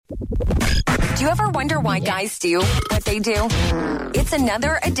Do you ever wonder why guys do what they do? It's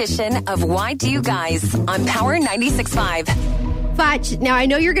another edition of Why Do You Guys on Power 96.5. Fudge, now I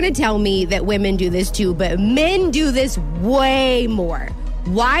know you're going to tell me that women do this too, but men do this way more.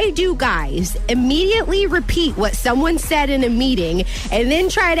 Why do guys immediately repeat what someone said in a meeting and then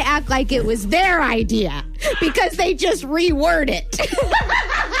try to act like it was their idea because they just reword it?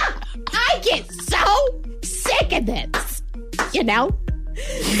 I get so sick of this, you know?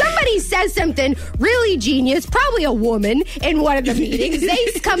 Somebody says something really genius, probably a woman in one of the meetings.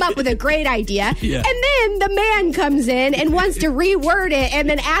 They come up with a great idea. Yeah. And then the man comes in and wants to reword it and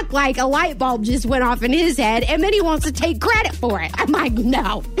then act like a light bulb just went off in his head. And then he wants to take credit for it. I'm like,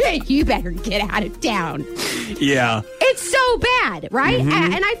 no, you better get out of town. Yeah. It's so bad, right? Mm-hmm.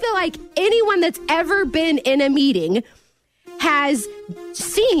 And I feel like anyone that's ever been in a meeting has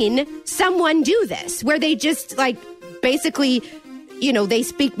seen someone do this, where they just like basically... You know, they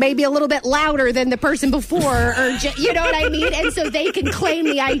speak maybe a little bit louder than the person before, or you know what I mean? And so they can claim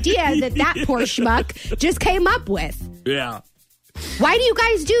the idea that poor schmuck just came up with. Yeah. Why do you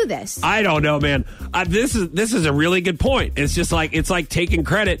guys do this? I don't know, man. This is a really good point. It's just like, it's like taking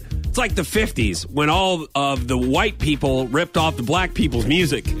credit. It's like the 50s when all of the white people ripped off the black people's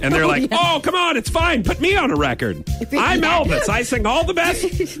music. And they're like, oh, come on, it's fine. Put me on a record. I'm Elvis. I sing all the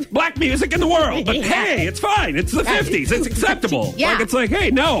best black music in the world. But hey, it's fine. It's the 50s. It's acceptable. Yeah. Like, it's like,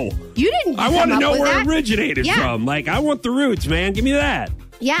 hey, no. You didn't I want to know where that. it originated from. Like, I want the roots, man. Give me that.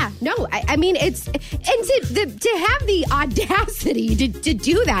 Yeah, no, I mean, it's, and to have the audacity to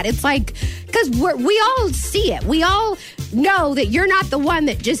do that, it's like, because we all see it. We all know that you're not the one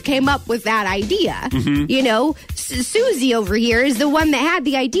that just came up with that idea. Mm-hmm. You know, Susie over here is the one that had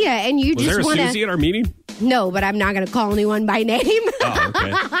the idea, and you Was just want to... Was there a Susie at our meeting? No, but I'm not going to call anyone by name. Oh,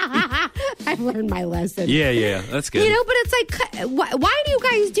 okay. I've learned my lesson. Yeah, that's good. You know, but it's like, why do you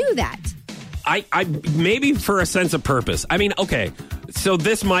guys do that? I maybe for a sense of purpose. I mean, okay, so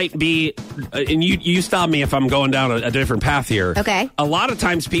this might be, and you stop me if I'm going down a different path here. Okay. A lot of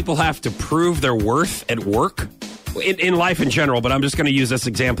times people have to prove their worth at work, in life in general, but I'm just going to use this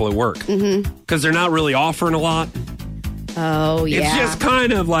example at work. Because they're not really offering a lot. Oh, yeah. It's just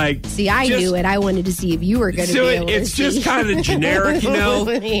kind of like... See, I knew it. I wanted to see if you were going to be able to it's just kind of generic, you know?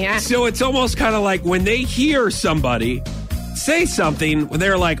 Yeah. So it's almost kind of like when they hear somebody... say something,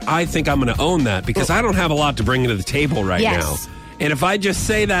 they're like, I think I'm going to own that because I don't have a lot to bring to the table right now. And if I just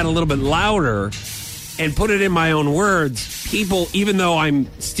say that a little bit louder and put it in my own words, people, even though I'm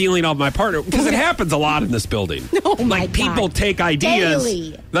stealing off my partner, because it happens a lot in this building. Oh my like people God. take ideas.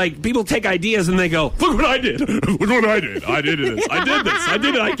 Daily. Like people take ideas and they go, look what I did. Look what I did. I did this. I did this. I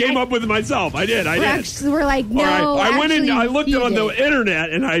did it. I came up with it myself. I did. We're like, no. I went in, I looked on the it.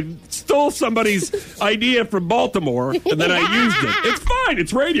 internet and I stole somebody's idea from Baltimore and then I used it. It's fine.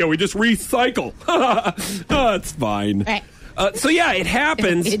 It's radio. We just recycle. Oh, it's fine. Right. So yeah, it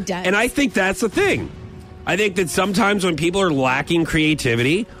happens. It does. And I think that's the thing. I think that sometimes when people are lacking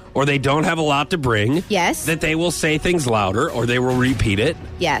creativity or they don't have a lot to bring, yes, that they will say things louder or they will repeat it.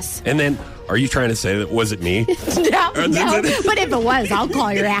 Yes. And then, are you trying to say that, was it me? No, but if it was, I'll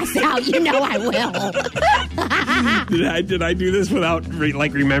call your ass out. You know I will. Did I do this without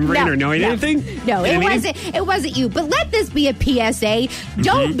remembering or knowing anything? No, it wasn't you. But let this be a PSA.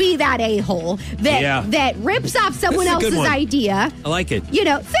 Don't be that a-hole that rips off someone else's idea. I like it. You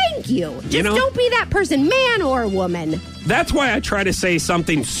know, thank you. Just don't be that person, man or woman. That's why I try to say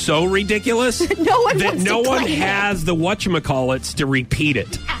something so ridiculous that no one has the whatchamacallits to repeat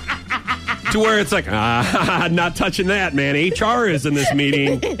it. To where it's like, not touching that, man. HR is in this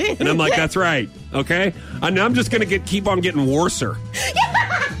meeting. And I'm like, that's right. Okay? I'm just going to keep on getting worser.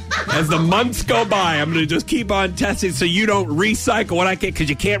 As the months go by, I'm going to just keep on testing so you don't recycle what I can, because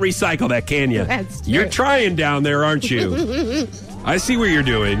you can't recycle that, can you? That's true. You're trying down there, aren't you? I see what you're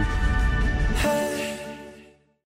doing.